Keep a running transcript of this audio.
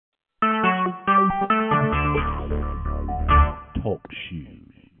Talk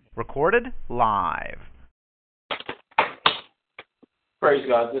Shoes. Recorded live. Praise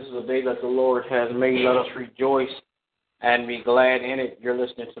God. This is a day that the Lord has made. Let us rejoice and be glad in it. You're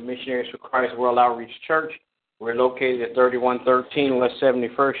listening to Missionaries for Christ World Outreach Church. We're located at 3113 West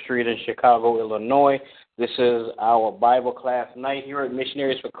 71st Street in Chicago, Illinois. This is our Bible class night here at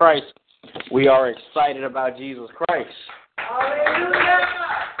Missionaries for Christ. We are excited about Jesus Christ. Hallelujah!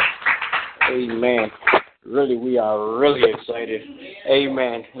 Amen. Really, we are really excited.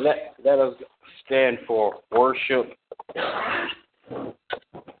 Amen. Let us stand for worship.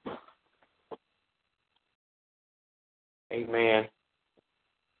 Amen.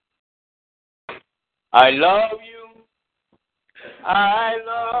 I love you. I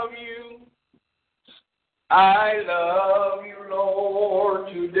love you. I love you,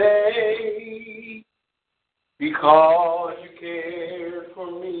 Lord, today, because you cared for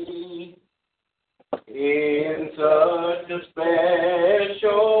me in such a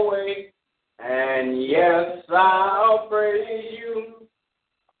special way. And yes, I'll praise you.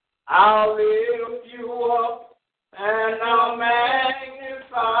 I'll lift you up, and I'll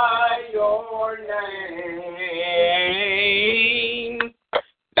magnify your name.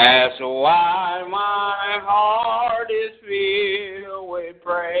 That's why my heart is filled with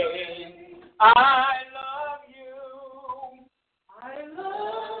praise. I love you. I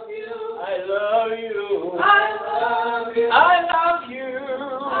love you. I love you. I love you. I love you.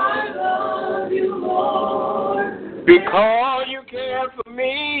 I love you, Lord. Because you care for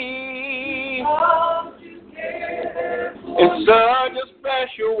me. Because you care for me. In such a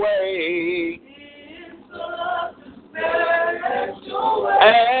special way. In such a special way.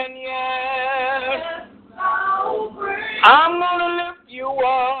 And yes, I'm going to lift you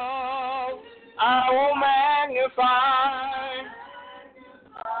up. I will magnify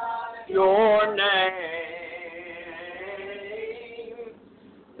your name.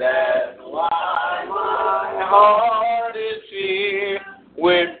 That's why my heart is filled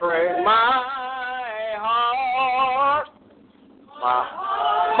with praise. My heart,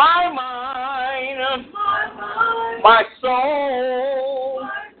 my mind, my soul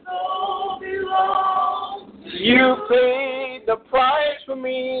belongs to you. You paid the price for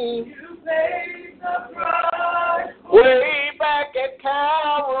me. You paid the price way back at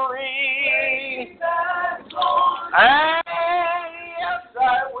Calvary. And yes, I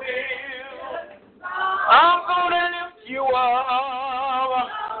will. I'm going to lift you up,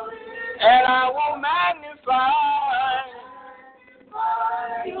 and I will magnify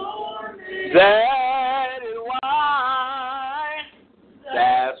your name.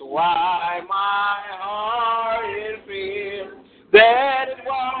 That's why my heart is filled. That is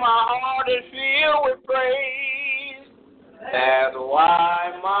why my heart is filled with praise. That's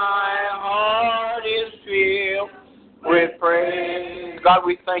why my heart is filled with praise. God,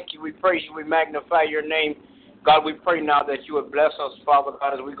 we thank you, we praise you, we magnify your name. God, we pray now that you would bless us, Father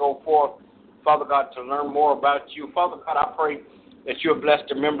God, as we go forth, Father God, to learn more about you. Father God, I pray that you would bless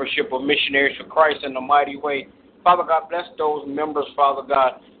the membership of Missionaries for Christ in a mighty way. Father God, bless those members, Father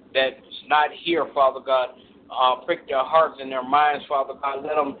God, that's not here, Father God. Prick their hearts and their minds, Father God.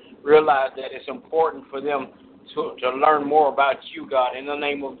 Let them realize that it's important for them to learn more about you, God, in the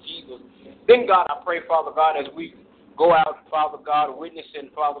name of Jesus. Then, God, I pray, Father God, as we go out, Father God, witnessing,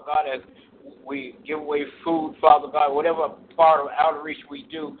 Father God, as we give away food, Father God, whatever part of outreach we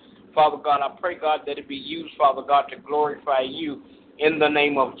do, Father God, I pray, God, that it be used, Father God, to glorify you. In the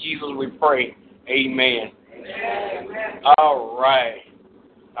name of Jesus, we pray. Amen. Amen. All right.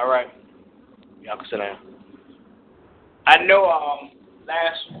 Y'all can sit down. I know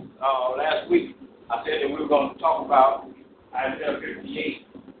last week I said that we were going to talk about Isaiah 58.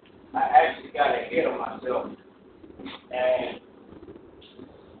 I actually got ahead of myself. And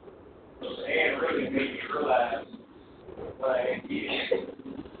it really made me realize what I did.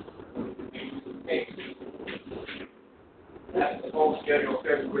 That's the whole schedule of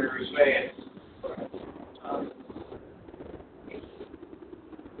February's fast.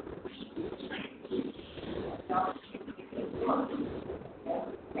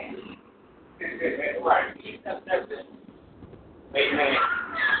 Right. That's it. Amen.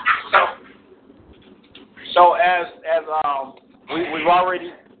 So as we've already,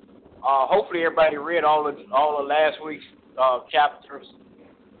 hopefully everybody read all of last week's chapters,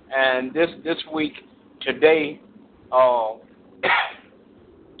 and this week today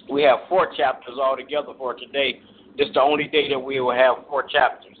we have 4 chapters altogether for today. This is the only day that we will have 4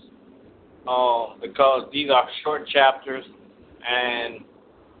 chapters because these are short chapters, and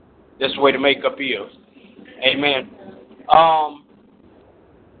this is the way the makeup is. Amen.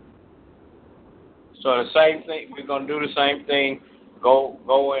 So the same thing, we're going to do the same thing. Go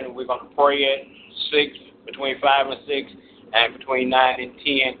in, we're going to pray at 6, between 5 and 6, and between 9 and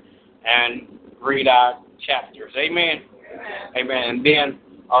 10, and read our chapters. Amen? Amen. And then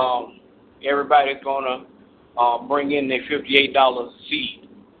everybody's going to bring in their $58 seed.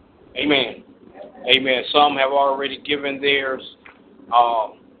 Amen. Amen. Some have already given theirs,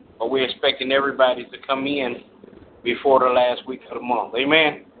 but we're expecting everybody to come in before the last week of the month.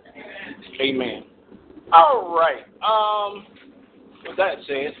 Amen. Amen. All right. With that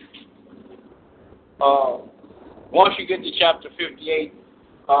said, once you get to chapter 58,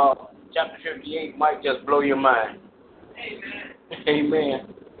 chapter 58 might just blow your mind. Amen.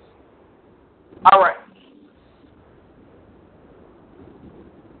 Amen. All right.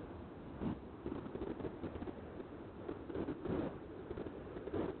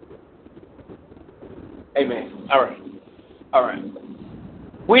 Amen. All right. All right.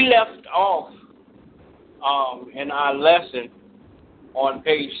 We left off in our lesson on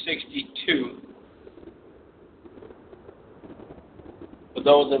page 62. For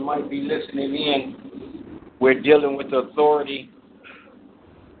those that might be listening in, we're dealing with the authority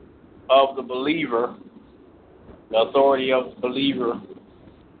of the believer,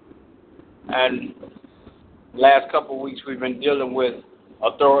 And last couple of weeks we've been dealing with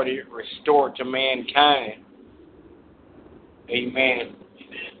authority restored to mankind. Amen.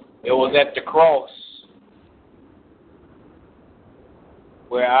 It was at the cross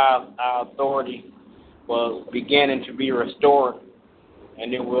where our authority was beginning to be restored.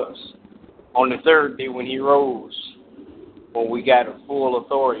 And it was on the third day when he rose when we got a full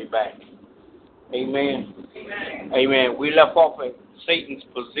authority back. Amen. Amen. Amen. We left off at Satan's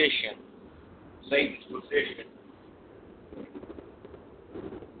position.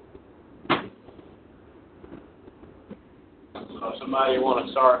 So somebody want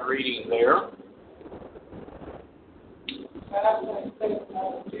to start reading there?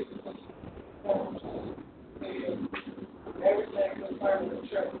 Everything concerning the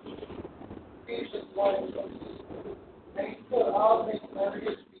church. Ephesians 1:6. And he put all things under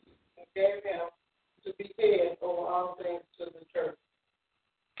his feet and gave him to be head over all things to the church.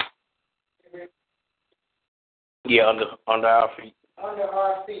 Amen. Yeah, under our feet. Under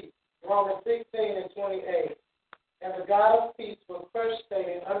our feet. Romans 16:28. And the God of peace will first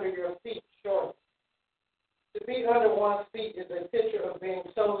stay under your feet shortly. To be under one's feet is a picture of being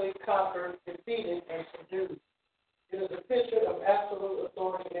totally conquered, defeated, and subdued. It is a picture of absolute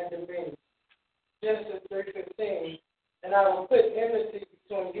authority and dominion. Genesis 3:15. And I will put enmity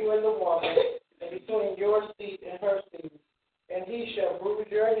between you and the woman, and between your seed and her seed. And he shall bruise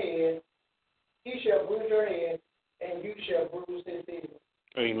your head. He shall bruise your head, and you shall bruise his heel.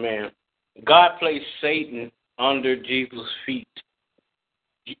 Amen. God placed Satan under Jesus' feet.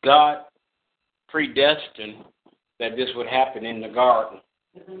 God predestined that this would happen in the garden.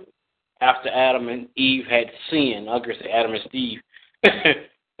 Mm-hmm. After Adam and Eve had sinned. I guess Adam and Steve.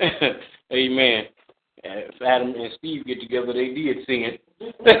 Amen. If Adam and Steve get together, they did sin.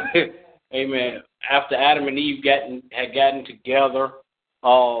 Amen. After Adam and Eve had gotten together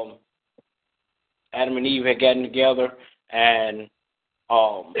and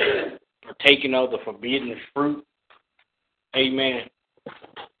partaking of the forbidden fruit. Amen.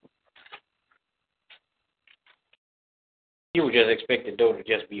 You would just expect the door to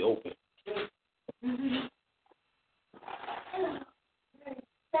just be open.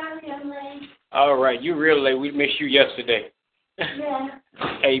 Sorry, I'm late. All right, you real late. We missed you yesterday. Yeah.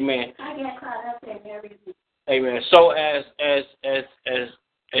 Amen. I get caught up in everything. Amen. So as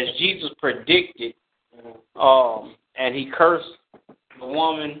Jesus predicted, and he cursed the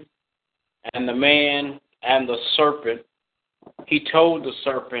woman and the man and the serpent, he told the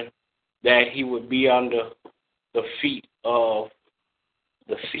serpent that he would be under the feet of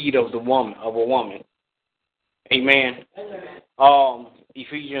a woman. Amen.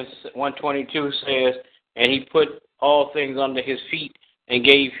 Ephesians 1:22 says, and he put all things under his feet and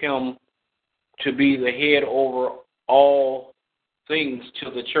gave him to be the head over all things to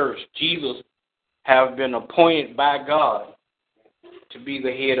the church. Jesus have been appointed by God to be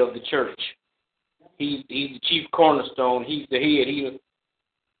the head of the church. He's the chief cornerstone. He's the head. He's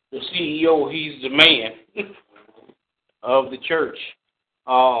the CEO. He's the man of the church.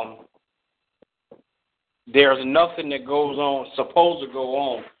 There's nothing that goes on, supposed to go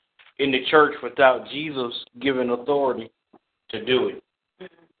on in the church without Jesus giving authority to do it.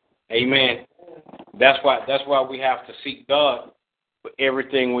 Amen. That's why we have to seek God for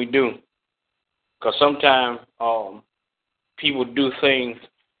everything we do. Because sometimes people do things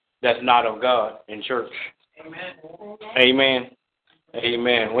that's not of God in church. Amen. Amen.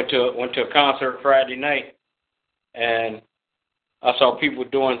 Amen. Went to a concert Friday night, and I saw people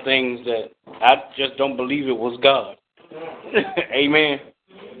doing things that I just don't believe it was God. Amen.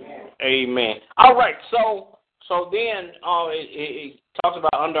 Amen. All right. So then it talks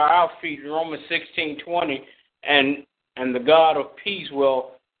about under our feet, Romans 16:20, and the God of peace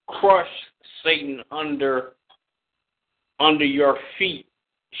will crush Satan under your feet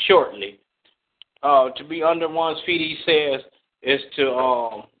shortly. To be under one's feet, he says, is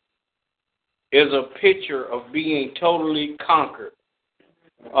a picture of being totally conquered.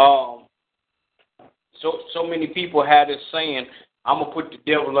 So many people had this saying, I'm going to put the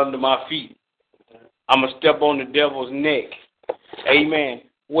devil under my feet. I'm going to step on the devil's neck. Amen.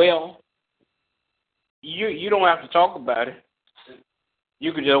 Well, you don't have to talk about it.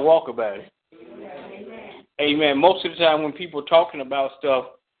 You can just walk about it. Amen. Most of the time when people are talking about stuff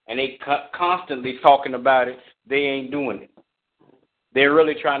and they constantly talking about it, they ain't doing it. They're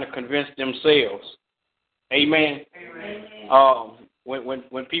really trying to convince themselves. Amen.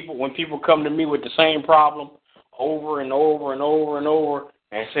 When people come to me with the same problem over and over and over and over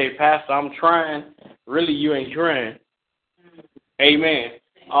and say, Pastor, I'm trying, really you ain't trying. Amen.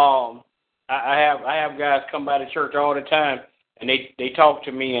 I have guys come by the church all the time and they talk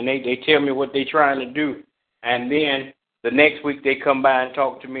to me and they tell me what they're trying to do, and then the next week they come by and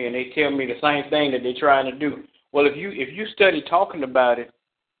talk to me and they tell me the same thing that they're trying to do. Well, if you study talking about it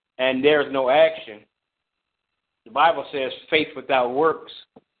and there's no action, the Bible says faith without works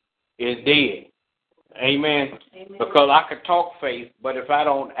is dead. Amen. Because I could talk faith, but if I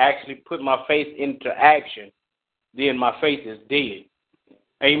don't actually put my faith into action, then my faith is dead.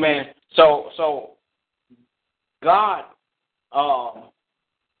 Amen. So God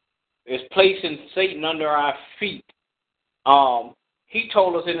is placing Satan under our feet. He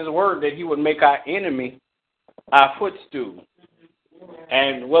told us in his word that he would make our enemy our footstool.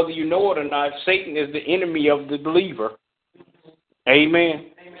 And whether you know it or not, Satan is the enemy of the believer.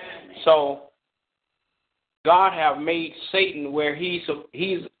 Amen. So God have made Satan where he's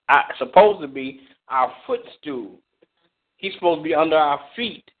supposed to be our footstool. He's supposed to be under our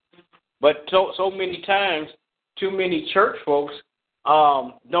feet. But so many times, too many church folks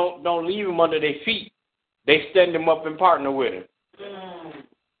don't leave him under their feet. They stand him up and partner with him.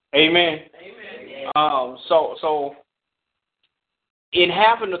 Amen. So in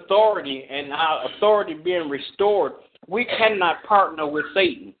having authority and our authority being restored, we cannot partner with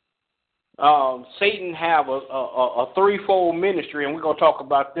Satan. Satan have a threefold ministry, and we're going to talk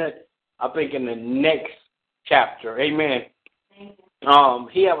about that, I think, in the next chapter. Amen.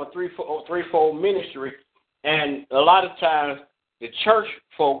 He have a threefold ministry, and a lot of times the church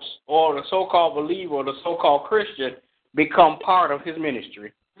folks or the so-called believer or the so-called Christian become part of his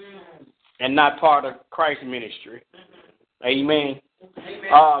ministry and not part of Christ's ministry. Amen.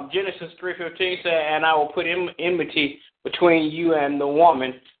 Genesis 3:15 said, and I will put enmity between you and the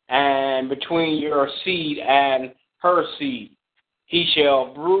woman, and between your seed and her seed. He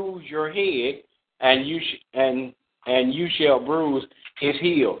shall bruise your head, and you shall bruise his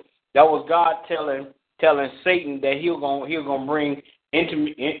heel. That was God telling Satan that he'll gonna bring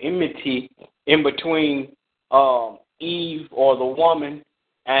enmity in between Eve or the woman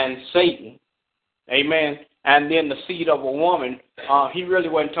and Satan. Amen. And then the seed of a woman. He really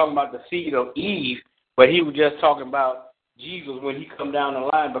wasn't talking about the seed of Eve, but he was just talking about Jesus when he come down the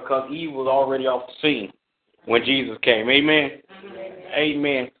line, because Eve was already off the scene when Jesus came. Amen.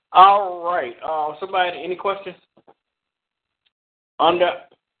 Amen. All right. Somebody, any questions? I didn't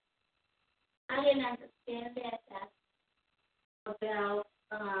understand that about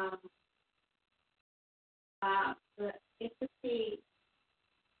the intimacy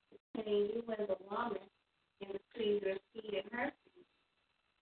between you and the woman, and between your seed and her seed.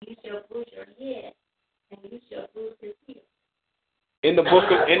 You shall bruise your head, and you shall bruise his heel. In the book. What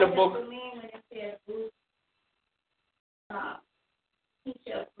does it mean when it says bruise? He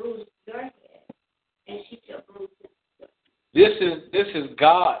shall bruise your head, and she shall bruise his heel. This is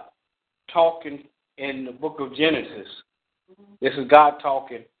God talking in the book of Genesis. Mm-hmm. This is God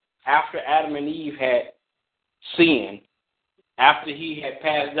talking after Adam and Eve had sinned, after he had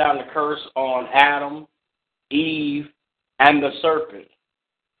passed down the curse on Adam, Eve, and the serpent.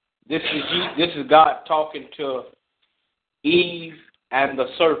 This is God talking to Eve and the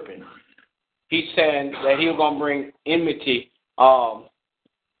serpent. He's saying that he's going to bring enmity, not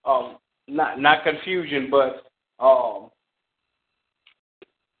confusion, but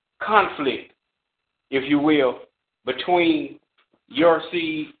conflict, if you will, between your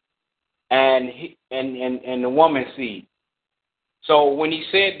seed and the woman's seed. So when he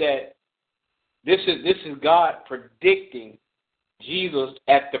said that, this is God predicting Jesus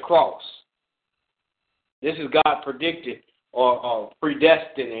at the cross. This is God predicted or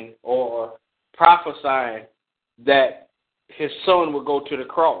predestining or prophesying that his son will go to the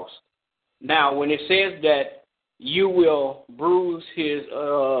cross. Now, when it says that you will bruise his,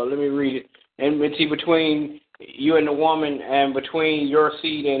 let me read it, and see between you and the woman and between your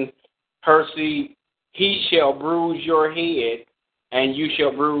seed and her seed, he shall bruise your head and you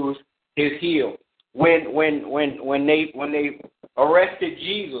shall bruise his heel. When they arrested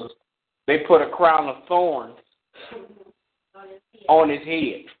Jesus, they put a crown of thorns on his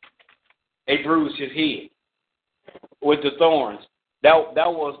head. They bruised his head with the thorns. That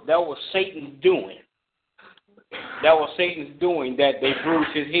was Satan's doing. That was Satan's doing, that they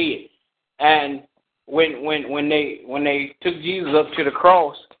bruised his head. And when they took Jesus up to the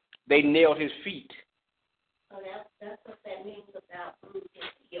cross, they nailed his feet. So that's what that means about bruised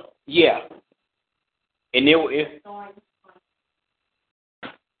heel. Yeah. And they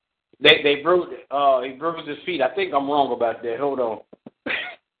bruised he bruised his feet. I think I'm wrong about that. Hold on.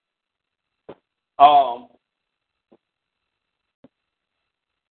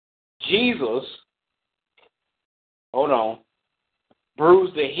 Jesus, hold on,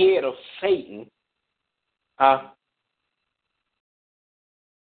 bruised the head of Satan, and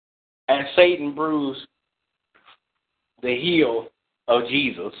Satan bruised the heel of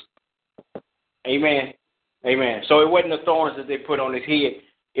Jesus. Amen. Amen. So it wasn't the thorns that they put on his head.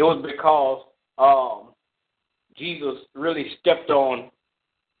 It was because Jesus really stepped on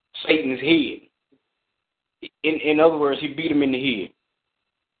Satan's head. In other words, he beat him in the head.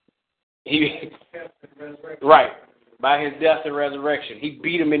 Right. By his death and resurrection. He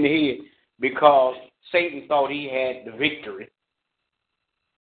beat him in the head because Satan thought he had the victory.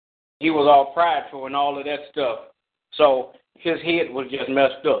 He was all prideful and all of that stuff. So his head was just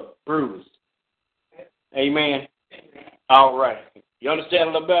messed up, bruised. Amen. All right. You understand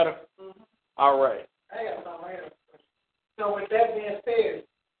a little better? Mm-hmm. All right. I have a question. So with that being said,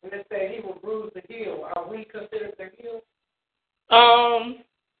 when it said he will bruise the heel, are we considered the heel?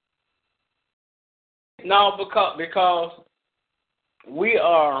 No, because we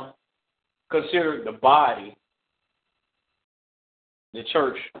are considered the body, the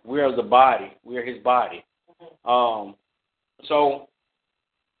church. We are the body. We are his body. Mm-hmm. So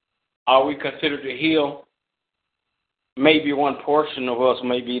are we considered the heel? Maybe one portion of us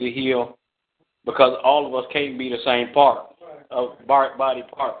may be the heel, because all of us can't be the same part of body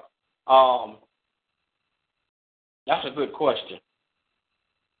part. That's a good question.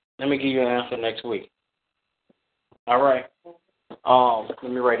 Let me give you an answer next week. All right.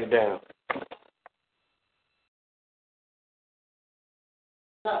 Let me write it down.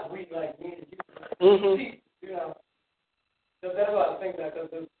 Not we like me and you. Mm-hmm. You know, so that's what I think that, because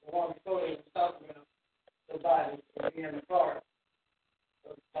the one before was talking about the body being the part. So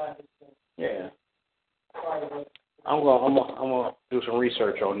the body, Yeah. part of it. I'm gonna do some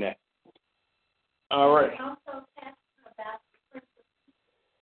research on that. All right.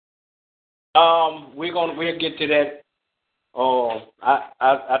 We'll get to that.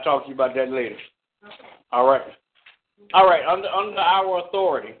 I'll talk to you about that later. Okay. All right. All right. Under our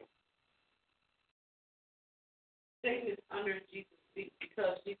authority. Satan is under Jesus' feet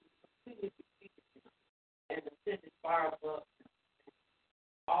because Jesus completely defeated him and ascended far above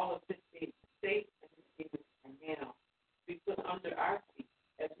all of his things. Satan and his demons are now we put under our feet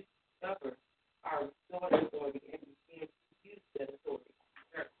as we discover our restored authority and begin to use that authority.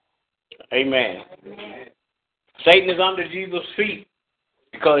 Amen. Amen. Satan is under Jesus' feet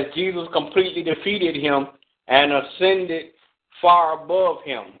because Jesus completely defeated him and ascended far above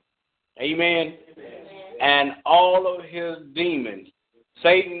him. Amen. Amen. And all of his demons,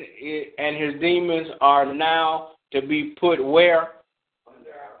 Satan and his demons are now to be put where?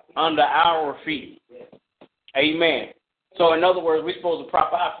 Under our feet. Amen. So in other words, we're supposed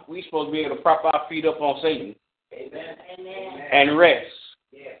to be able to prop our feet up on Satan. Amen. And rest.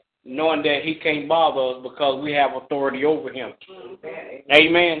 Knowing that he can't bother us because we have authority over him.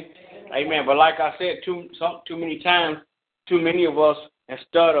 Amen. Amen. But like I said, too many times, too many of us,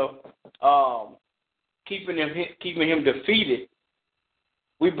 instead of keeping him defeated,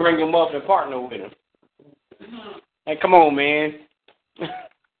 we bring him up and partner with him. Hey, come on, man.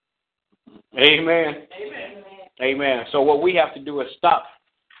 Amen. Amen. Amen. So what we have to do is stop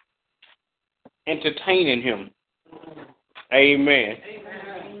entertaining him. Amen.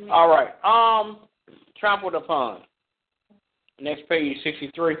 Amen. All right. Trampled upon. Next page,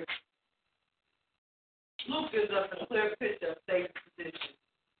 63. Luke gives us a clear picture of Satan's position.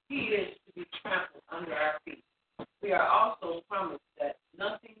 He is to be trampled under our feet. We are also promised that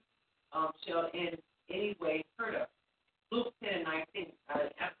nothing shall in any way hurt us. Luke 10:19 out of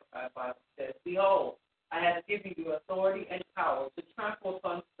the Amplified Bible says, "Behold, I have given you authority and power to trample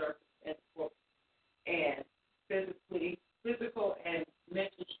upon serpents and scorpions, and physical and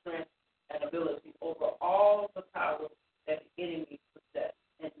mental strength and ability over all the power that the enemy possesses,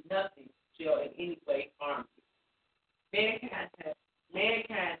 and nothing shall in any way harm you."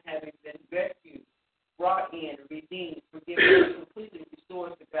 Mankind having been rescued, brought in, redeemed, forgiven, and completely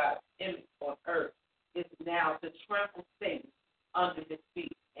restored to God's image on earth, is now to trample Satan under his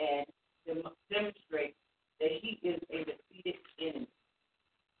feet and demonstrate that he is a defeated enemy.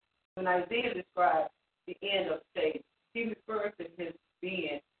 When Isaiah describes the end of Satan, he refers to his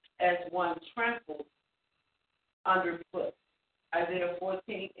being as one trampled underfoot. Isaiah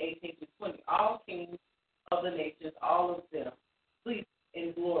 14:18-20. All kings of the nations, all of them, sleep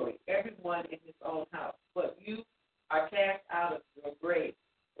in glory, everyone in his own house. But you are cast out of your grave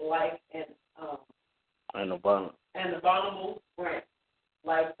like an abominable branch,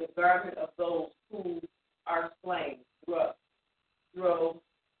 like the garment of those who are slain, thrust through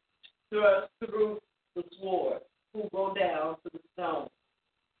the sword, who go down to the stone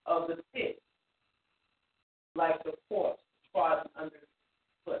of the pit, like the corpse trodden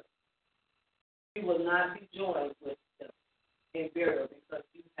underfoot. You will not be joined with them in burial, because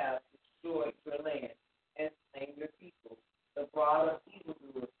you have destroyed your land and slain your people. The rod of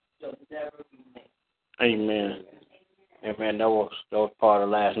evildoers shall never be named. Amen. Amen. That was part of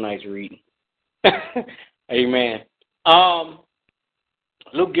last night's reading. Amen.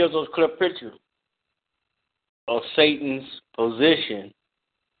 Luke gives us a clear picture of Satan's position.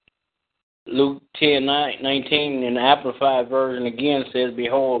 Luke 10:19 in the Amplified Version again says,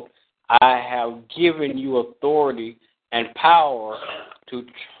 "Behold, I have given you authority and power to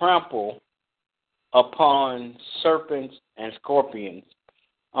trample upon serpents and scorpions."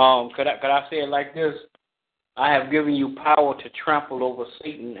 Could I say it like this? I have given you power to trample over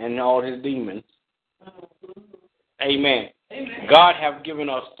Satan and all his demons. Amen. Amen. God have given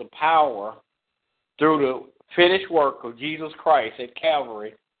us the power through the finished work of Jesus Christ at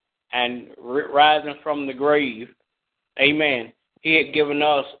Calvary and rising from the grave. Amen. He had given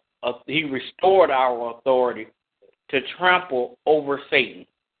us, he restored our authority to trample over Satan.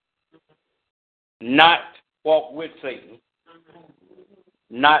 Not walk with Satan.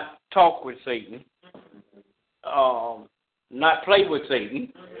 Not talk with Satan. Not play with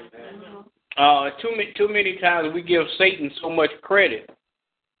Satan. Too many times we give Satan so much credit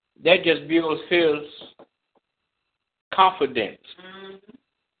that just builds his confidence.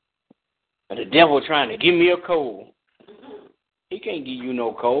 The devil trying to give me a cold. He can't give you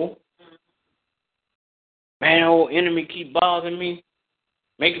no cold. Man, old enemy keep bothering me,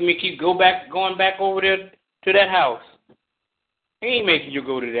 making me keep going back over there to that house. He ain't making you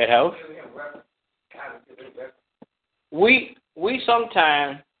go to that house. We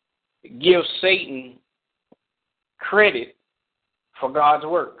sometimes give Satan credit for God's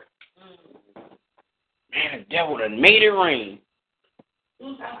work. Man, the devil done made it rain.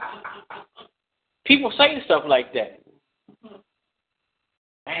 People say stuff like that.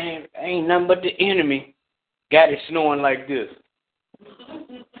 Man, ain't nothing but the enemy got it snowing like this.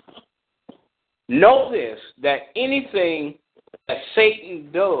 Know this, that anything that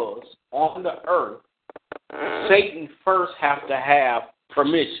Satan does on the earth, Satan first has to have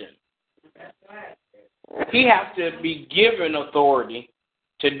permission. He has to be given authority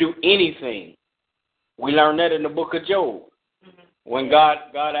to do anything. We learned that in the book of Job. When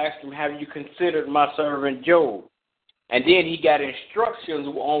God asked him, "Have you considered my servant Job?" And then he got instructions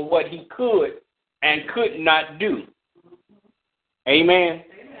on what he could and could not do. Amen?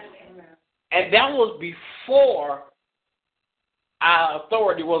 Amen. And that was before our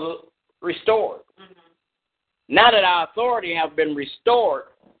authority was restored. Now that our authority has been restored,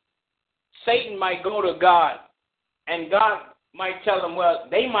 Satan might go to God, and God might tell him, "Well,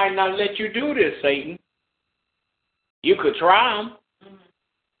 they might not let you do this, Satan. You could try them.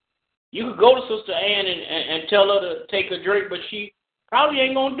 You could go to Sister Ann and tell her to take a drink, but she probably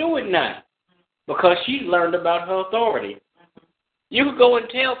ain't going to do it now because she's learned about her authority. You could go and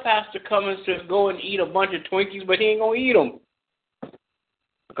tell Pastor Cummins to go and eat a bunch of Twinkies, but he ain't going to eat them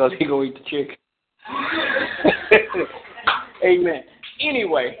because he going to eat the chicken." Amen.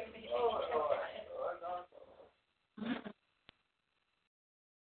 Anyway,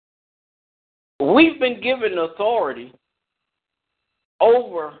 we've been given authority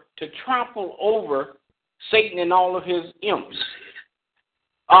to trample over Satan and all of his imps.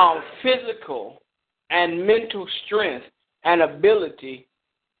 Our physical and mental strength and ability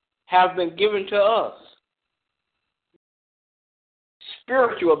have been given to us.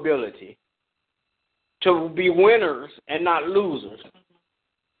 Spiritual ability to be winners and not losers.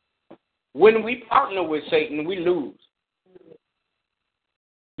 When we partner with Satan, we lose.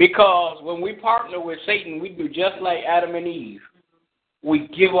 Because when we partner with Satan, we do just like Adam and Eve. We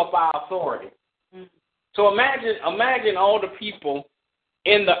give up our authority. So imagine all the people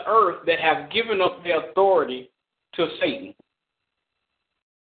in the earth that have given up their authority to Satan.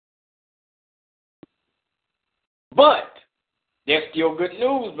 But there's still good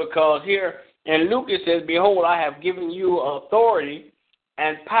news, because here in Luke it says, behold, I have given you authority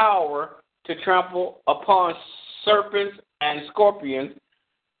and power to trample upon serpents and scorpions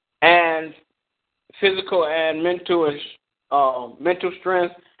and physical and mental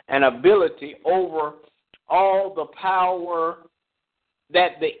strength and ability over all the power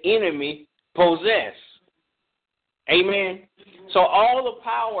that the enemy possess. Amen. So all the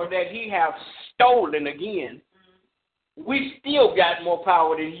power that he have stolen again, we still got more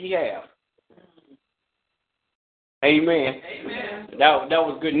power than he have. Amen. Amen. That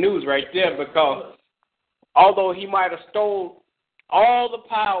was good news right there, because although he might have stole all the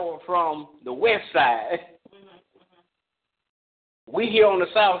power from the west side, we here on the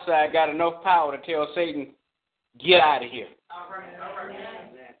south side got enough power to tell Satan, get out of here. All right.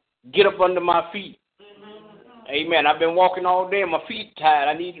 Get up under my feet. Amen. I've been walking all day and my feet tired.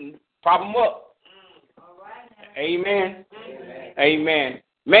 I need to prop them up. Amen. Amen.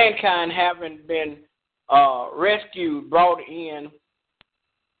 Mankind having been rescued, brought in,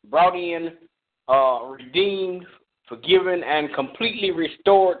 redeemed, forgiven, and completely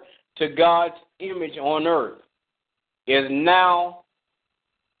restored to God's image on earth, is now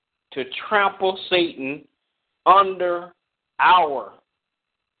to trample Satan under our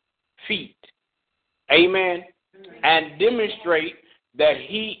feet. Amen. And demonstrate that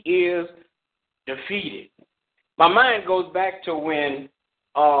he is defeated. My mind goes back to when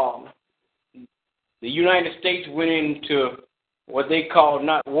the United States went into what they call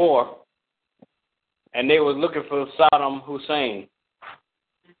not war, and they were looking for Saddam Hussein.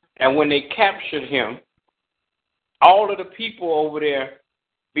 And when they captured him, all of the people over there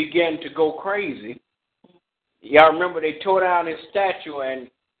began to go crazy. Y'all remember they tore down his statue, and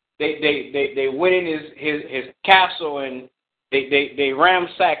they went in his castle, and they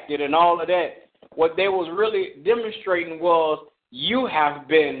ransacked it and all of that. What they was really demonstrating was, you have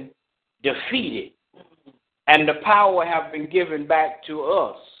been defeated, and the power have been given back to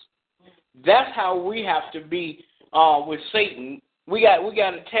us. That's how we have to be with Satan. We got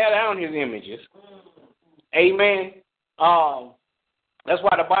to tear down his images. Amen. That's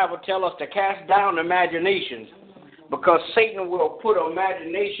why the Bible tells us to cast down imaginations, because Satan will put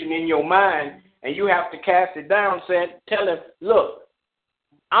imagination in your mind, and you have to cast it down. Tell him, look,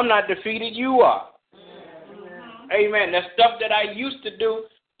 I'm not defeated, you are. Amen. That stuff that I used to do,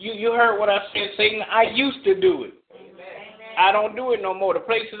 you heard what I said, Satan. I used to do it. I don't do it no more. The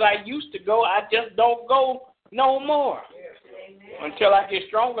places I used to go, I just don't go no more. Until I get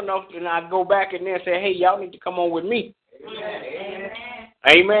strong enough, then I go back in there and say, hey, y'all need to come on with me.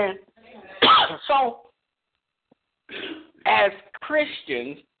 Amen. So, as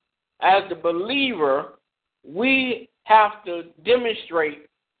Christians, as the believer, we have to demonstrate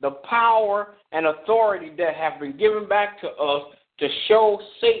the power and authority that have been given back to us to show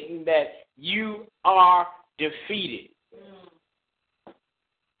Satan that you are defeated.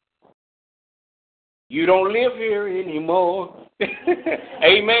 You don't live here anymore.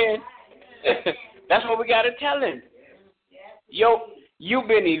 Amen. That's what we got to tell him. You've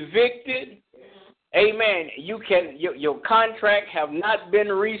been evicted. Amen. Your contract have not been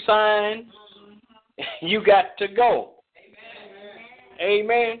re-signed. You got to go.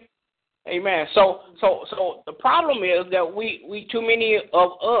 Amen. Amen. So the problem is that we too many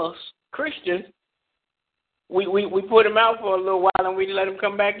of us Christians, we put him out for a little while and we let him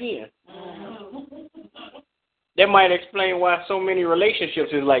come back in. That might explain why so many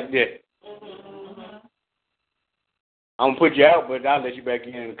relationships is like that. I'm going to put you out, but I'll let you back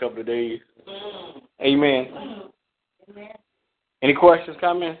in a couple of days. Amen. Any questions,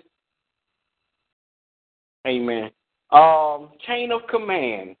 comments? Amen. Chain of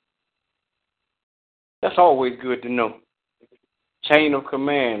command. That's always good to know. Chain of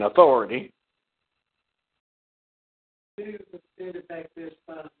command, authority. Jesus did back this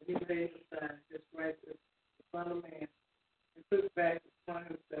Father. He laid aside his right to the Son of Man and took back upon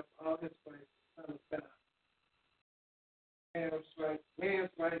himself all his rights, the Son of God. Man's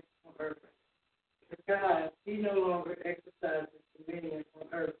right on earth. For God, he no longer exercises dominion on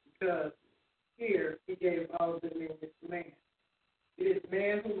earth, because here he gave all dominion to man. It is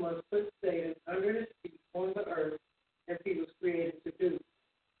man who must put Satan under his feet on the earth, as he was created to do.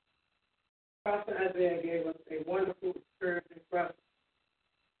 Prophet Isaiah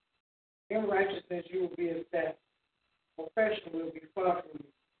In righteousness you will be established. Oppression will be far from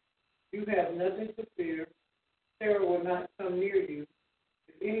you. You have nothing to fear. Terror will not come near you.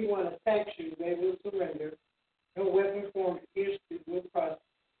 If anyone attacks you, they will surrender. No weapon formed against you will prosper.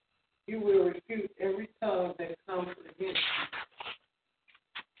 You will refute every tongue that comes against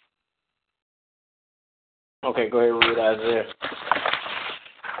you. Okay, go ahead and read Isaiah.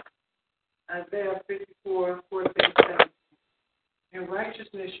 Isaiah 54:14-17. In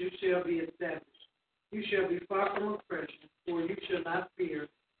righteousness you shall be established. You shall be far from oppression, for you shall not fear,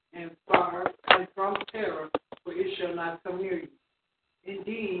 and from terror, for it shall not come near you.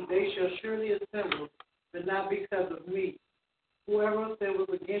 Indeed, they shall surely assemble, but not because of me. Whoever assembles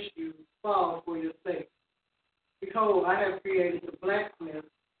against you falls for your sake. Behold, I have created the blacksmith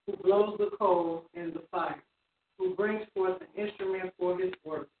who blows the coals in the fire, who brings forth an instrument for his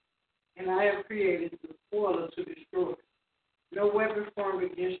work. And I have created the spoiler to destroy. No weapon formed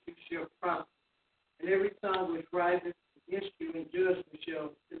against you shall prosper, and every tongue which rises against you in judgment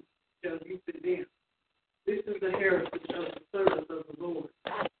shall you condemn. This is the heritage of the servants of the Lord,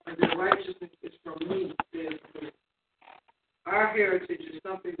 and their righteousness is from me, says the Lord. Our heritage is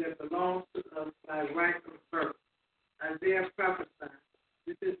something that belongs to us by right of birth. Isaiah prophesied,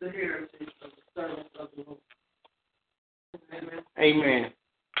 this is the heritage of the servants of the Lord. Amen. Amen.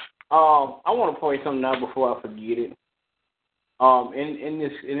 I want to point something out before I forget it.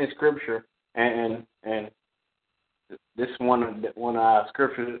 In this scripture, and this is one of our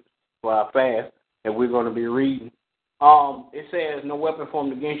scriptures for our fast that we're going to be reading. It says, "No weapon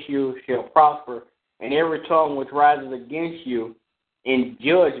formed against you shall prosper, and every tongue which rises against you in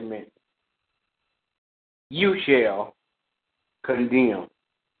judgment you shall condemn."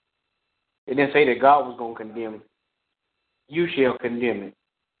 It didn't say that God was going to condemn it. You shall condemn it.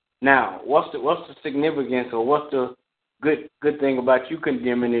 Now, what's the significance, or what's the good thing about you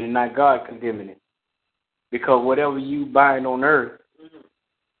condemning it and not God condemning it? Because whatever you bind on earth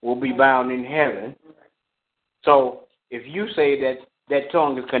will be bound in heaven. So if you say that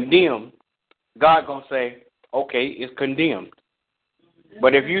tongue is condemned, God gonna say, okay, it's condemned.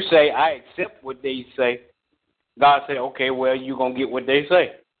 But if you say, I accept what they say, God say, okay, well, you're gonna get what they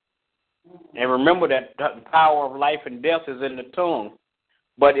say. And remember that the power of life and death is in the tongue.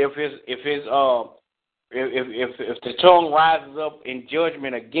 But if the tongue rises up in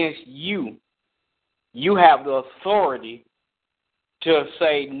judgment against you, you have the authority to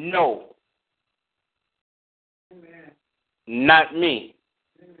say no. Amen. Not me.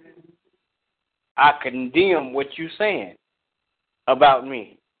 Amen. I condemn what you're saying about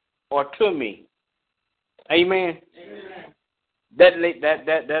me or to me. Amen. Amen. That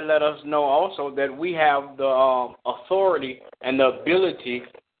let us know also that we have the authority and the ability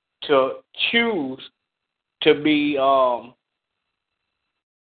to choose to be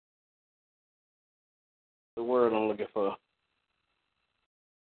the word I'm looking for.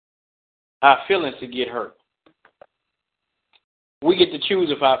 Our feelings to get hurt. We get to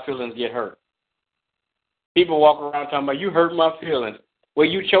choose if our feelings get hurt. People walk around talking about, you hurt my feelings. Well,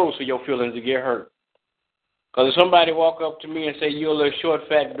 you chose for your feelings to get hurt. Because if somebody walk up to me and say, you're a little short,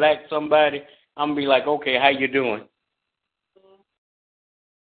 fat, black somebody, I'm going to be like, okay, how you doing?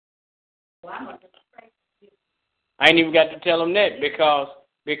 I ain't even got to tell them that because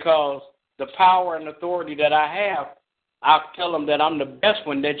the power and authority that I have, I'll tell them that I'm the best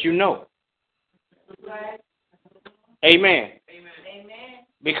one that you know. Right. Amen. Amen.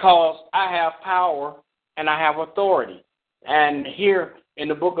 Because I have power and I have authority. And here in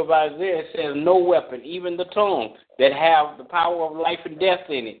the book of Isaiah, it says, no weapon, even the tongue, that have the power of life and death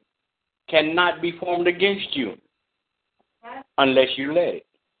in it, cannot be formed against you unless you let it.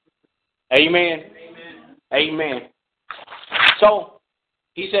 Amen. Amen. Amen. So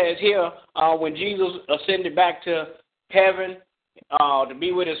he says here, when Jesus ascended back to heaven to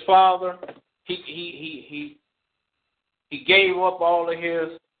be with his Father, he gave up all of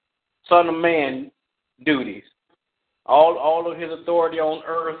his Son of Man duties. All of his authority on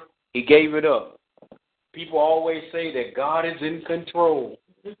earth, he gave it up. People always say that God is in control.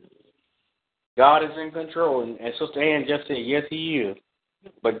 God is in control. And Sister Ann just said, yes, he is.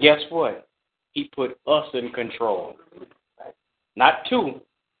 But guess what? He put us in control. Not two.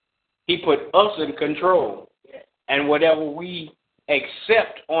 He put us in control. And whatever we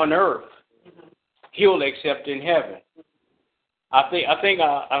accept on earth, he'll accept in heaven. I think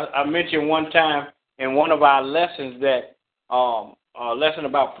I mentioned one time in one of our lessons that a lesson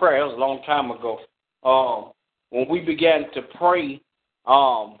about prayer, it was a long time ago, when we began to pray,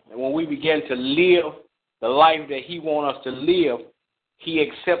 and when we began to live the life that he wants us to live, he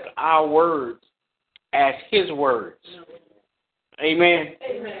accepts our words as his words. Amen.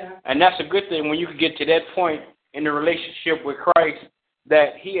 Amen. And that's a good thing when you can get to that point in the relationship with Christ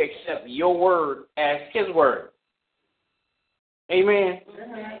that he accepts your word as his word. Amen?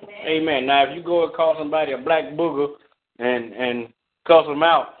 Amen. Now, if you go and call somebody a black booger and cuss them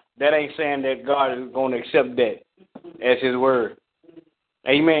out, that ain't saying that God is going to accept that as his word.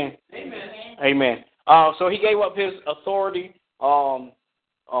 Amen? Amen. So he gave up his authority.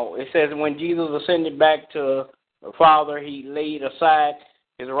 It says when Jesus ascended back to the Father, he laid aside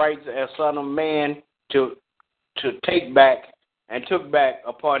his rights as Son of Man to take back and took back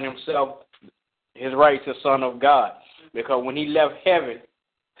upon himself his rights as Son of God. Because when he left heaven,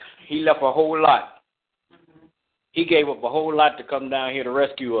 he left a whole lot. He gave up a whole lot to come down here to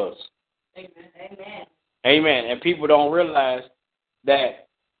rescue us. Amen. Amen. And people don't realize that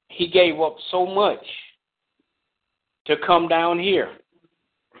he gave up so much to come down here.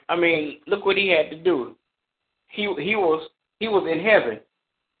 I mean, look what he had to do. He was in heaven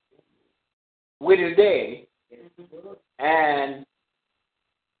with his daddy, and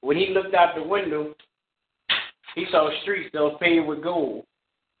when he looked out the window, he saw streets that was paved with gold.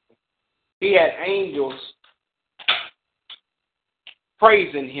 He had angels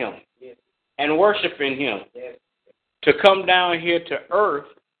praising him and worshiping him to come down here to earth.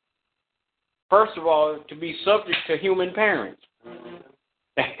 First of all, to be subject to human parents.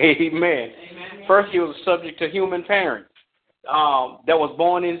 Amen. First, he was subject to human parents that was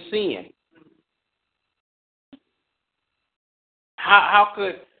born in sin. How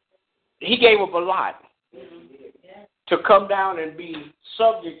could he gave up a lot to come down and be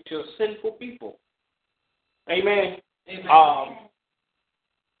subject to sinful people? Amen.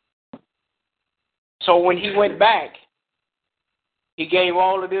 So when he went back, he gave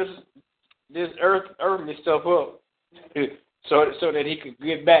all of this earthly stuff up so that he could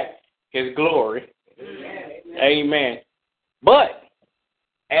get back his glory. Amen. But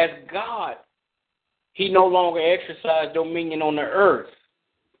as God, he no longer exercised dominion on the earth,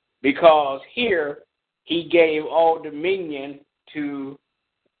 because here he gave all dominion to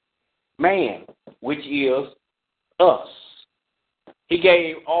man, which is us. He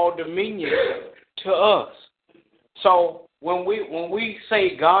gave all dominion to us. So when we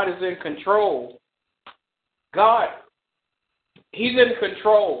say God is in control, God, he's in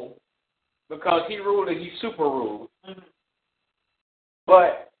control because he ruled and he super ruled.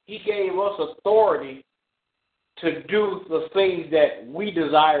 But he gave us authority to do the things that we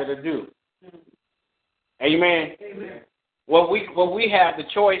desire to do. Amen. What we have the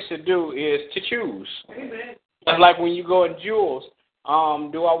choice to do is to choose. It's like when you go in Jewels,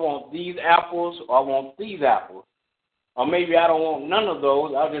 do I want these apples or I want these apples? Or maybe I don't want none of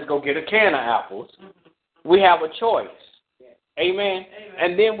those, I'll just go get a can of apples. We have a choice. Amen.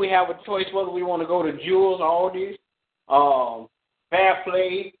 And then we have a choice whether we want to go to Jewels, Aldi's, Fair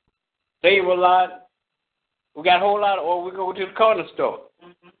Play, Save-A-Lot. We got a whole lot, or we go to the corner store.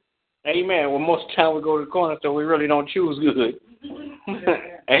 Amen. Well, most of the time we go to the corner store, we really don't choose good.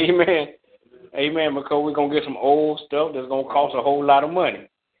 Amen. Amen. Because we're going to get some old stuff that's going to cost a whole lot of money.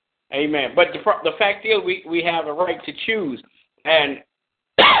 Amen. But the fact is, we have the right to choose, and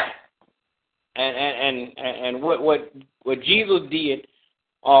what Jesus did,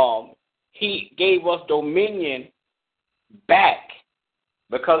 he gave us dominion back,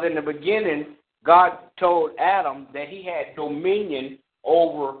 because in the beginning, God told Adam that he had dominion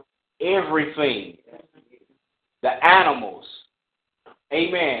over everything, the animals,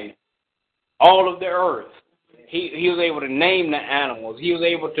 amen, all of the earth. He was able to name the animals. He was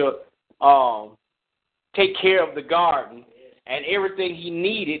able to take care of the garden, and everything he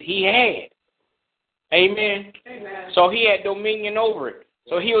needed, he had. Amen? So he had dominion over it.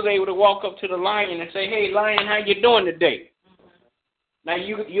 So he was able to walk up to the lion and say, "Hey, lion, how you doing today? Now,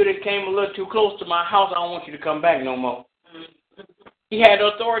 you just came a little too close to my house. I don't want you to come back no more." He had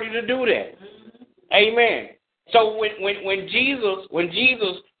the authority to do that. Amen. So when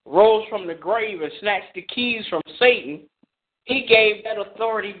Jesus rose from the grave and snatched the keys from Satan, he gave that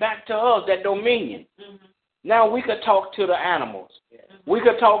authority back to us, that dominion. Now we could talk to the animals. We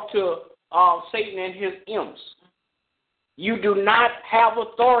could talk to Satan and his imps. You do not have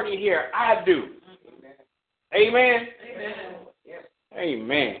authority here. I do. Amen.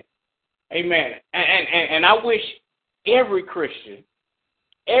 Amen. Amen. And I wish every Christian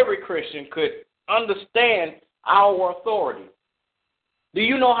could understand our authority. Do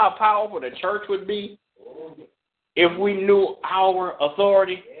you know how powerful the church would be if we knew our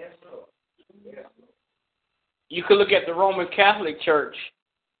authority? You could look at the Roman Catholic Church,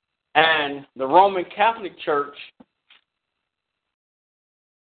 and the Roman Catholic Church,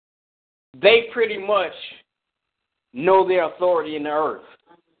 they pretty much know their authority in the earth.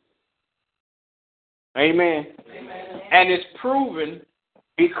 Amen. Amen. And it's proven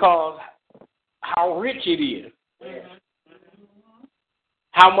because how rich it is,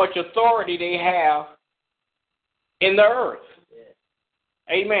 how much authority they have in the earth.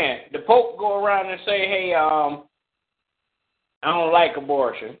 Amen. The Pope go around and say, hey, I don't like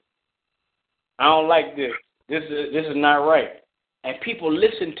abortion. I don't like this. This is not right. And people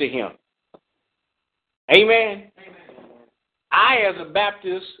listen to him. Amen. I, as a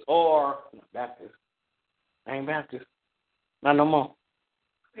Baptist, I ain't Baptist, not no more.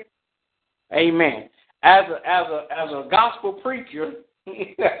 Amen. As a gospel preacher,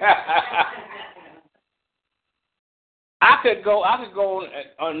 I could go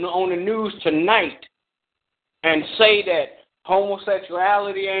on the news tonight and say that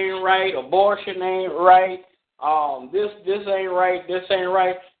homosexuality ain't right, abortion ain't right, this ain't right, this ain't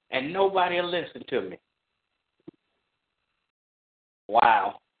right, and nobody will listen to me.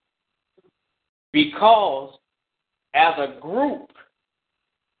 Wow. Because as a group,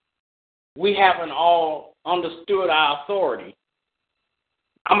 we haven't all understood our authority.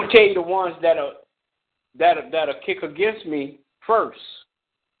 I'm gonna tell you the ones that'll kick against me first.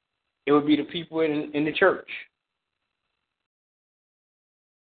 It would be the people in the church.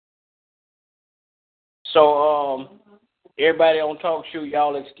 So everybody on talk show,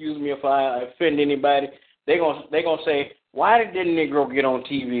 y'all excuse me if I offend anybody. They gonna say, why did that Negro get on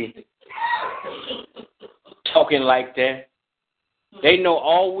TV talking like that? They know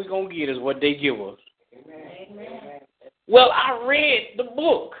all we're going to get is what they give us. Amen. Well, I read the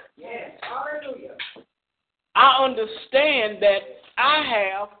book. Yes. Hallelujah. I understand that I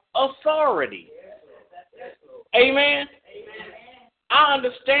have authority. Amen. Amen. I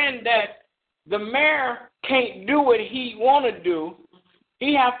understand that the mayor can't do what he want to do.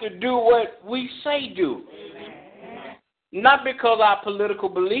 He have to do what we say do. Amen. Not because of our political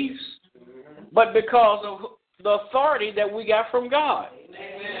beliefs, but because of the authority that we got from God.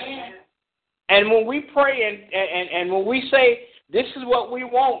 Amen. And when we pray and when we say, this is what we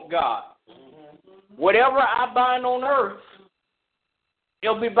want, God, whatever I bind on earth,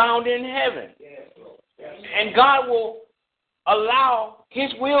 it'll be bound in heaven. And God will allow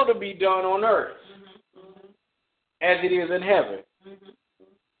his will to be done on earth as it is in heaven.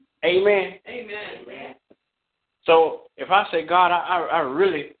 Amen. Amen. So if I say, God, I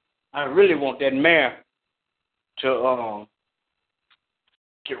really want that mayor to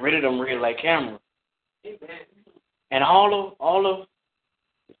get rid of them red light cameras. Amen. And all of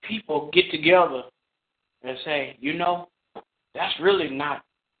the people get together and say, that's really not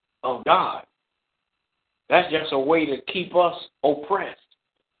of God. That's just a way to keep us oppressed.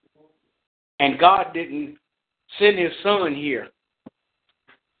 And God didn't send his son here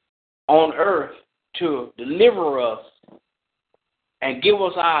on earth to deliver us and give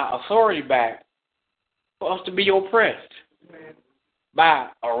us our authority back for us to be oppressed by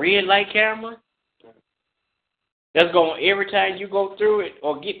a red light camera. That's going, every time you go through it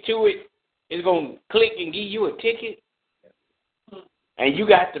or get to it, it's going to click and give you a ticket. And you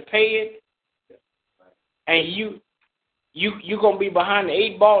got to pay it. And you going to be behind the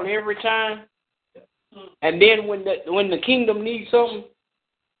 8 ball every time. And then when the kingdom needs something,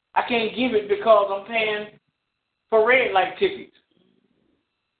 I can't give it because I'm paying for red light tickets.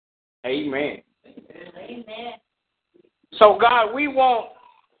 Amen. Amen. So God, we want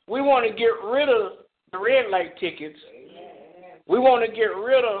to get rid of the red light tickets. We want to get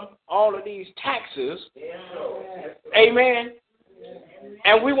rid of all of these taxes. Amen.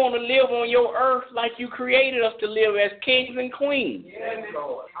 And we want to live on your earth like you created us to live as kings and queens.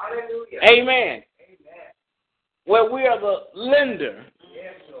 Amen. Where we are the lender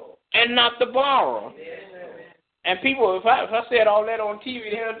and not the borrower. And people, if I said all that on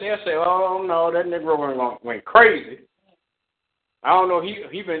TV, they'll say, "Oh no, that Negro went crazy." I don't know.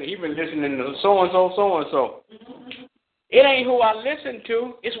 He been listening to so and so. It ain't who I listen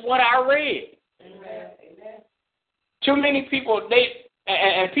to. It's what I read. Amen. Too many people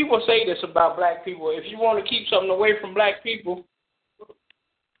and people say this about black people. If you want to keep something away from black people,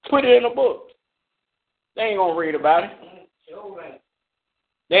 put it in a book. They ain't gonna read about it.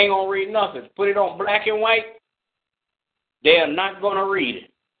 They ain't gonna read nothing. Put it on black and white. They are not gonna read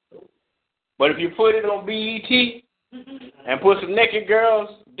it. But if you put it on BET and put some naked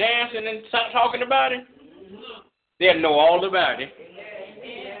girls dancing and talking about it, they'll know all about it.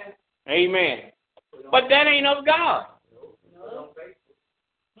 Amen. But that ain't of God.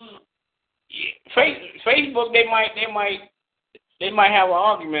 Facebook, they might have an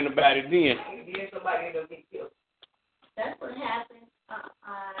argument about it then. That's what happened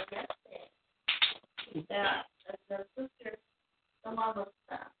yesterday. The sister, someone was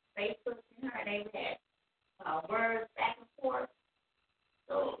Facebooking her, and they had words back and forth.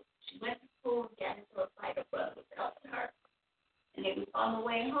 So she went to school and got into a fight. Her brother was helping her. And they was on the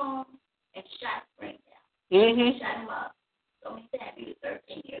way home and shot Spring down. Mm-hmm. Shot him up. So he said he was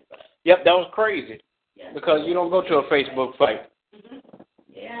 13 years old. Yep, that was crazy. Yeah. Because you don't go to a Facebook fight. Mm-hmm.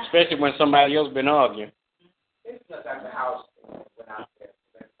 Yeah. Especially when somebody else been arguing. It's just at the house when I said.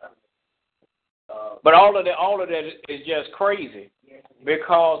 But all of that is just crazy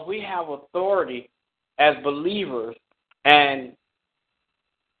because we have authority as believers, and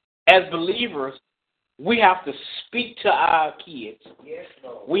as believers, we have to speak to our kids. Yes,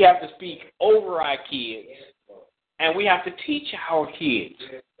 Lord. We have to speak over our kids, Yes, Lord. and we have to teach our kids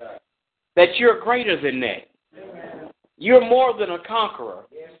Yes, Lord. that you're greater than that. Amen. You're more than a conqueror.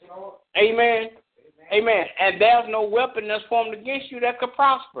 Yes, Lord. Amen. Amen. And there's no weapon that's formed against you that could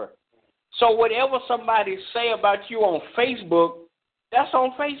prosper. So whatever somebody say about you on Facebook, that's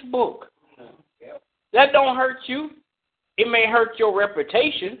on Facebook. That don't hurt you. It may hurt your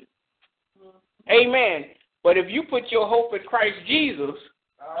reputation. Amen. But if you put your hope in Christ Jesus,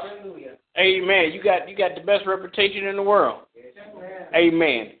 Hallelujah. amen, you got the best reputation in the world. Amen.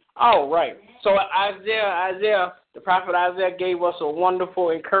 Amen. All right. So Isaiah, the prophet Isaiah gave us a wonderful,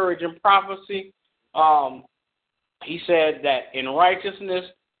 encouraging prophecy. He said that in righteousness,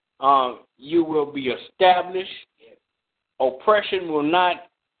 you will be established. Oppression will not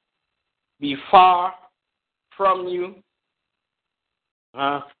be far from you.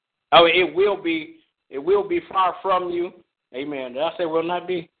 It will be far from you. Amen. Did I say will not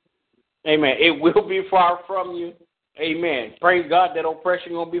be? Amen. It will be far from you. Amen. Praise God that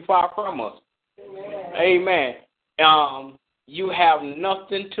oppression will be far from us. Amen. You have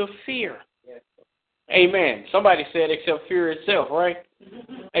nothing to fear. Amen. Somebody said except fear itself, right?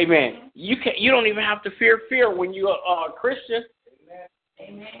 Amen. You don't even have to fear when you are a Christian.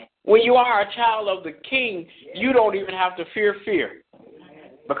 Amen. When you are a child of the King, you don't even have to fear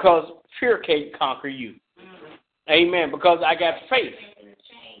because fear can't conquer you. Amen. Because I got faith.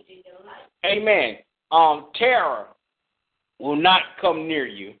 Amen. Terror will not come near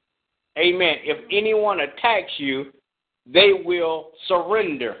you. Amen. If anyone attacks you, they will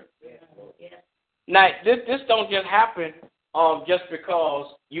surrender. Now, this don't just happen just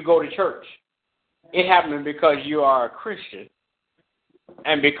because you go to church. It happens because you are a Christian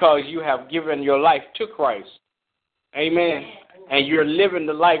and because you have given your life to Christ. Amen. And you're living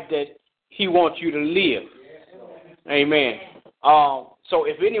the life that He wants you to live. Amen. So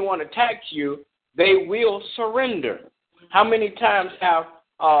if anyone attacks you, they will surrender. How many times have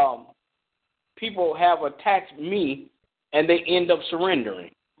people have attacked me and they end up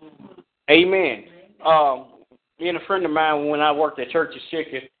surrendering? Amen. Me and a friend of mine, when I worked at Church of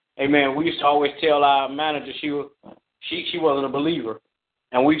Chicken, amen, we used to always tell our manager she wasn't a believer.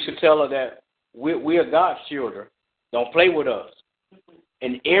 And we used to tell her that we are God's children. Don't play with us.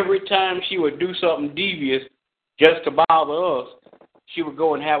 And every time she would do something devious just to bother us, she would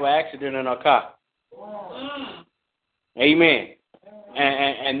go and have an accident in her car. Amen.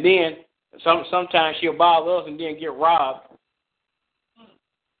 And then sometimes she'll bother us and then get robbed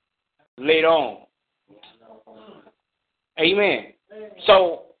later on. Amen.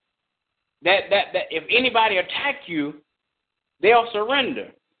 So that if anybody attack you, they'll surrender.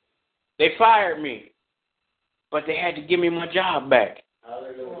 They fired me, but they had to give me my job back.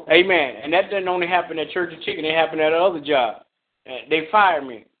 Hallelujah. Amen. And that didn't only happen at Church of Chicken. It happened at another job. They fired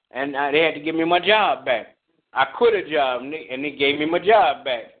me, and they had to give me my job back. I quit a job, and they gave me my job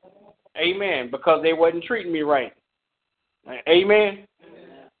back. Amen. Because they wasn't treating me right. Amen.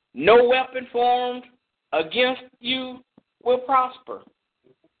 No weapon formed against you will prosper.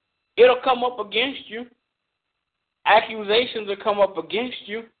 It'll come up against you. Accusations will come up against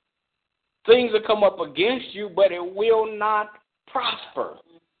you. Things will come up against you, but it will not prosper.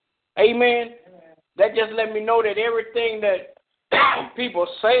 Amen. That just let me know that everything that people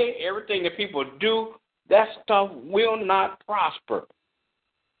say, everything that people do, that stuff will not prosper.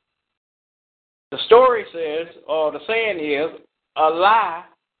 The story says, or the saying is, a lie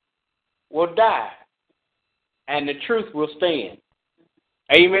will die, and the truth will stand.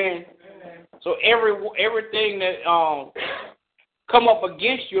 Amen. So everything that come up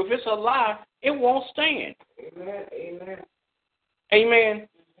against you, if it's a lie, it won't stand. Amen. Amen. Amen.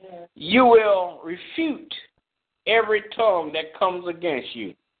 You will refute every tongue that comes against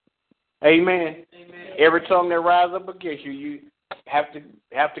you. Amen. Amen. Every tongue that rises up against you, you have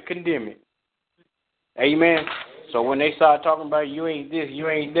to condemn it. Amen. So when they start talking about you ain't this, you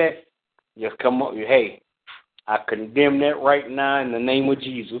ain't that, just come up. Hey, I condemn that right now in the name of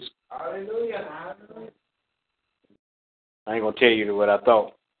Jesus. Hallelujah. Hallelujah. I ain't gonna tell you what I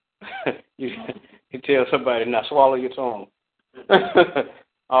thought. He tells somebody, now swallow your tongue.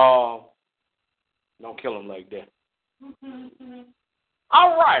 Don't kill him like that.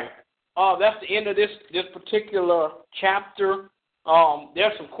 All right. That's the end of this particular chapter.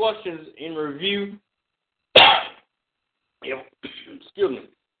 There's some questions in review. Excuse me.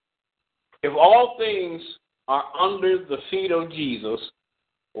 If all things are under the feet of Jesus,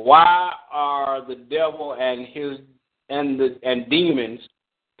 why are the devil and demons'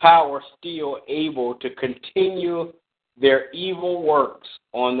 power still able to continue their evil works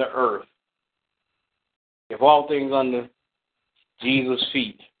on the earth? If all things under Jesus'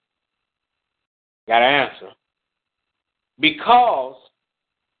 feet, got to answer. Because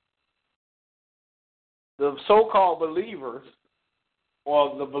the so-called believers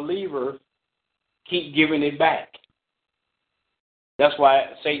or the believers keep giving it back. That's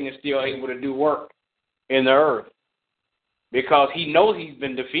why Satan is still able to do work in the earth. Because he knows he's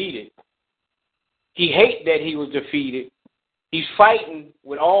been defeated. He hates that he was defeated. He's fighting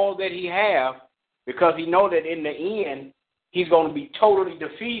with all that he has because he knows that in the end he's going to be totally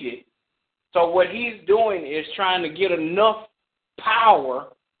defeated. So what he's doing is trying to get enough power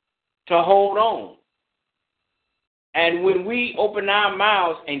to hold on. And when we open our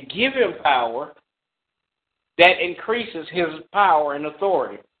mouths and give him power, that increases his power and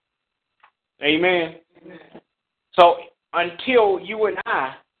authority. Amen. Amen. So until you and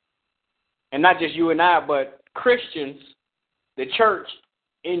I, and not just you and I, but Christians, the church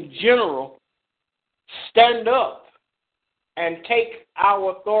in general, stand up and take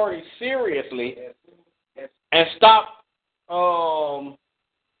our authority seriously and stop, oh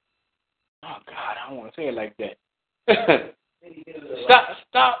God, I don't want to say it like that.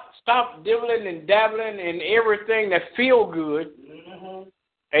 Stop dibbling and dabbling in everything that feel good. Mm-hmm.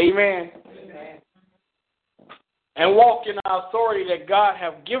 Amen. Amen. And walk in our authority that God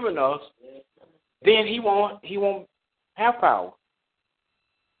have given us. Then he won't have power.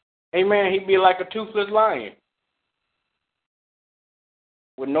 Amen. He'd be like a toothless lion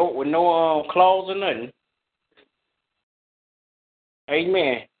with no claws or nothing.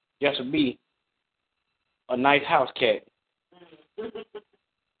 Amen. Just to be a nice house cat.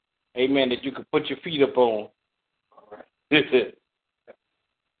 Amen. That you could put your feet up on. All right.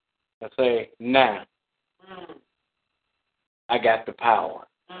 I say, now, I got the power.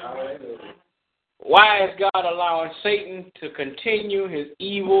 Why is God allowing Satan to continue his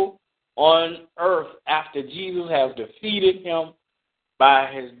evil on earth after Jesus has defeated him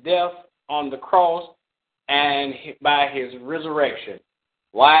by his death on the cross and by his resurrection?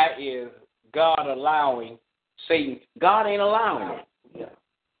 Why is God allowing Satan? God ain't allowing it. Yeah.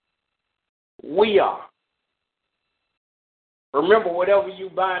 We are. Remember, whatever you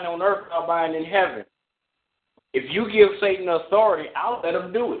bind on earth, I'll bind in heaven. If you give Satan authority, I'll let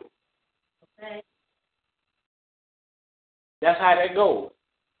him do it. Okay. That's how that goes.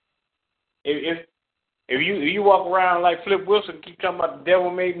 If you walk around like Flip Wilson, keep talking about the devil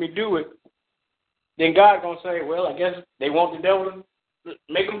made me do it, then God's going to say, well, I guess they want the devil to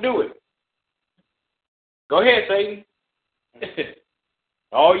make them do it. Go ahead, Satan.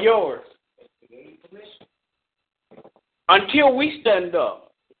 All yours. Until we stand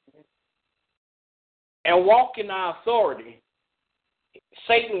up and walk in our authority,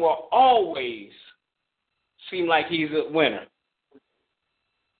 Satan will always seem like he's a winner.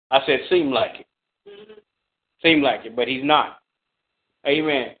 I said seem like it. Seem like it, but he's not.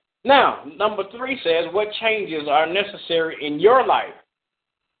 Amen. Now, number 3 says, what changes are necessary in your life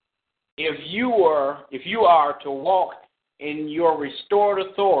if you are to walk in your restored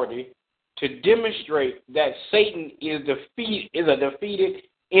authority to demonstrate that Satan is a defeated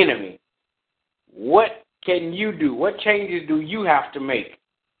enemy? What can you do? What changes do you have to make?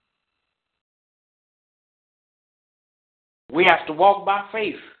 We have to walk by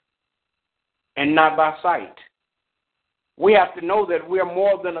faith and not by sight. We have to know that we are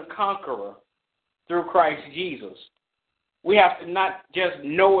more than a conqueror through Christ Jesus. We have to not just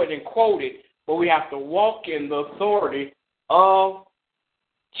know it and quote it, but we have to walk in the authority of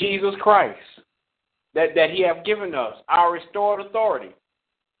Jesus Christ that he has given us, our restored authority.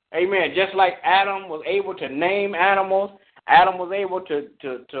 Amen. Just like Adam was able to name animals, Adam was able to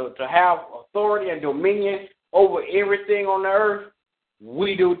have authority and dominion over everything on the earth,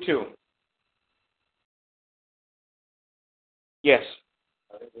 we do too. Yes.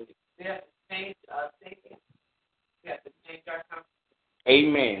 We have to change our thinking. We have to change our conversation.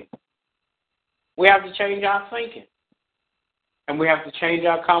 Amen. We have to change our thinking. And we have to change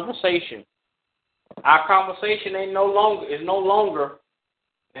our conversation. Our conversation is no longer,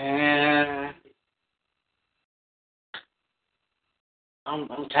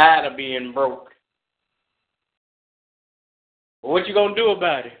 I'm tired of being broke. What you gonna do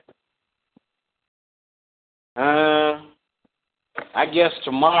about it? I guess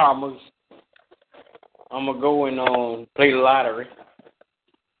tomorrow I'm gonna go and play the lottery.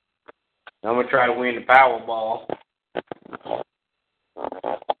 I'm gonna try to win the Powerball.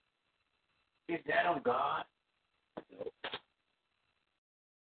 Is that of God?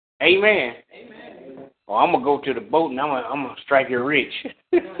 Amen. Amen. Well, I'm gonna go to the boat and I'm gonna strike it rich.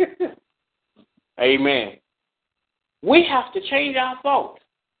 Amen. We have to change our thought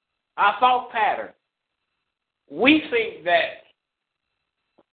pattern. We think that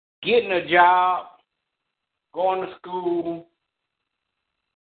getting a job, going to school,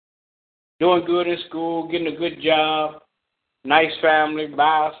 doing good in school, getting a good job, nice family,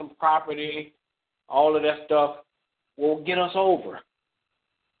 buy some property, all of that stuff will get us over.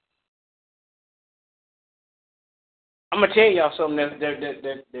 I'm going to tell y'all something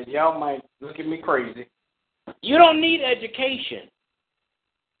that y'all might look at me crazy. You don't need education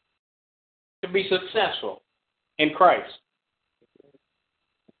to be successful in Christ.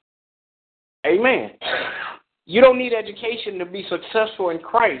 Amen. You don't need education to be successful in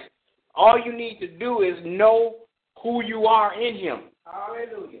Christ. All you need to do is know who you are in Him.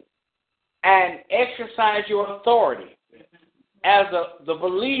 Hallelujah. And exercise your authority as the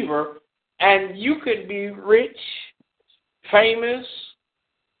believer, and you could be rich, famous,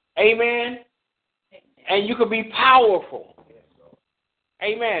 amen, and you could be powerful.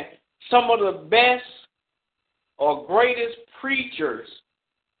 Amen. Some of the best or greatest preachers,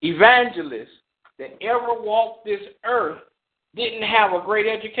 evangelists that ever walked this earth didn't have a great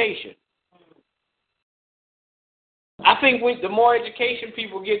education. I think the more education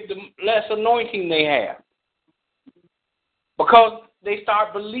people get, the less anointing they have. Because they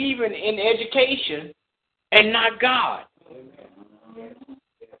start believing in education and not God.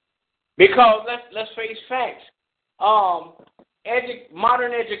 Because let's face facts.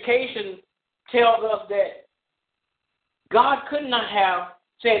 Modern education tells us that God could not have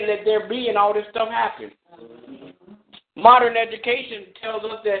said let there be and all this stuff happen. Modern education tells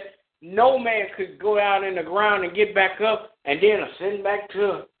us that no man could go out in the ground and get back up and then ascend back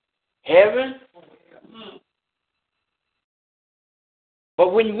to heaven.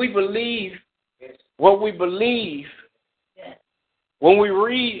 But when we believe what we believe, when we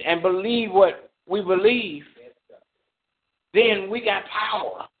read and believe what we believe, then we got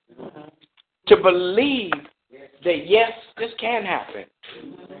power to believe that, yes, this can happen.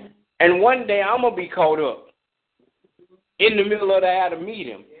 And one day I'm going to be caught up in the middle of the air to meet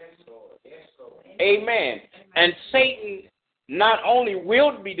Him. Amen. And Satan not only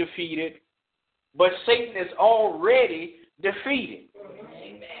will be defeated, but Satan is already defeated.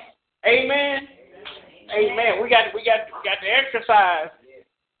 Amen. Amen. We got to exercise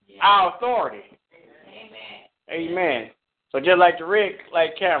our authority. Amen. So just like the red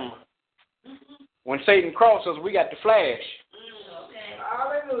light camera, when Satan crosses, we got to flash.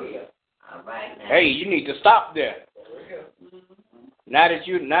 Hallelujah. All right. Hey, you need to stop there. Now that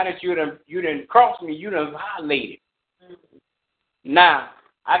you done crossed me, you done violated. Now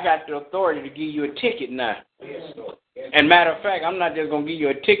I got the authority to give you a ticket now. And matter of fact, I'm not just gonna give you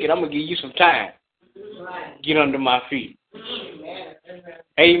a ticket. I'm gonna give you some time. Get under my feet.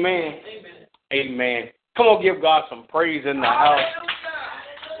 Amen. Amen. Come on, give God some praise in the house.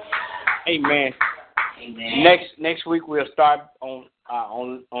 Amen. Next week we'll start on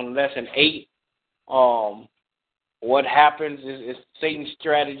lesson 8. What happens is Satan's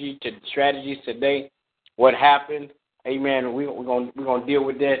strategies today. What happened? Amen. We're gonna deal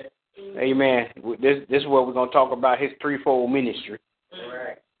with that. Amen. This is what we're gonna talk about, his threefold ministry.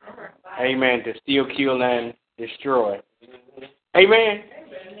 Right. Amen. To steal, kill, and destroy. Amen.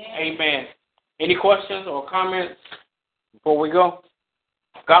 Amen. Any questions or comments before we go?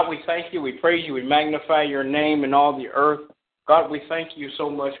 God, we thank you. We praise you. We magnify your name in all the earth. God, we thank you so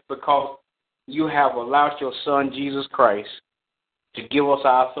much because you have allowed your Son, Jesus Christ, to give us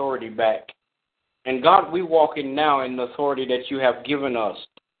our authority back. And God, we walk in now in the authority that you have given us.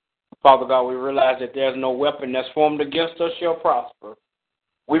 Father God, we realize that there's no weapon that's formed against us shall prosper.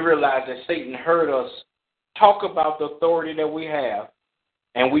 We realize that Satan heard us talk about the authority that we have,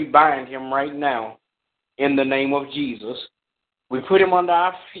 and we bind him right now in the name of Jesus. We put him under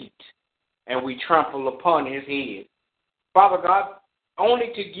our feet, and we trample upon his head. Father God, only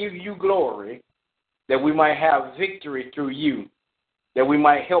to give you glory, that we might have victory through you, that we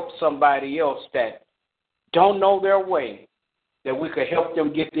might help somebody else that don't know their way, that we could help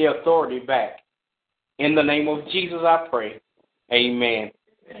them get their authority back. In the name of Jesus, I pray. Amen.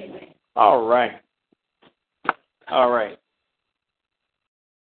 Amen. All right. All right.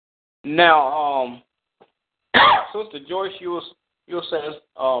 Now, Sister Joyce, you were saying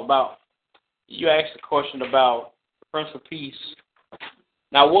about, you asked a question about Prince of Peace.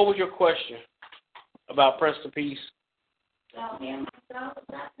 Now, what was your question about Prince of Peace? Well, me and my son was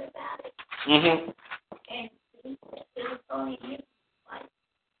talking about it, Mm-hmm. and he said it was only in like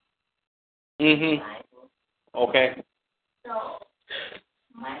Mm-hmm. Bible. Okay. So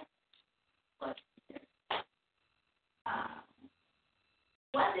my question,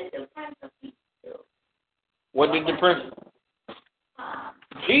 what did the Prince of Peace do? What did the Prince?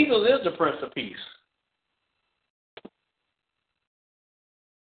 Jesus is the Prince of Peace.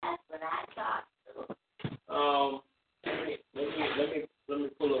 That's what I thought too. Let me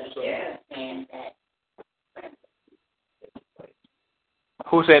pull up something. They're saying that Prince of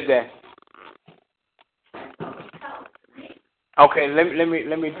Who said that? Peace. Okay, let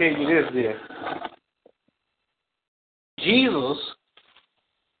me tell you this then. Jesus,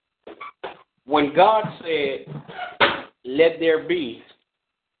 when God said, "Let there be,"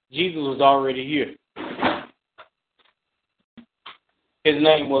 Jesus was already here. His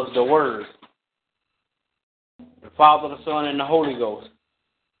name was the Word. The Father, the Son, and the Holy Ghost.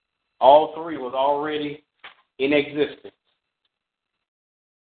 All three was already in existence.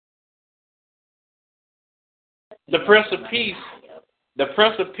 The Prince of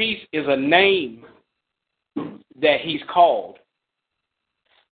Peace is a name that he's called.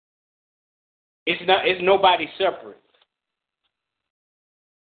 It's nobody separate.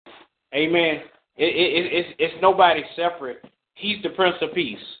 Amen. It's nobody separate. He's the Prince of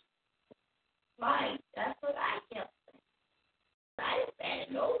Peace. Right, that's what I kept saying. I didn't say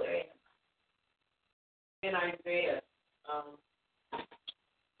it nowhere. In Isaiah,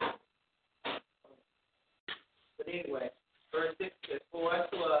 but anyway, verse 6 says, "For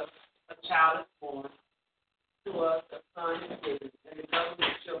unto us a child is born, to us a son is given, and the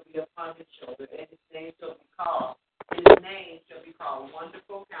government shall be upon his shoulder, and his name shall be called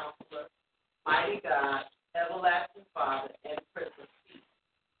Wonderful Counselor, Mighty God, Everlasting Father, and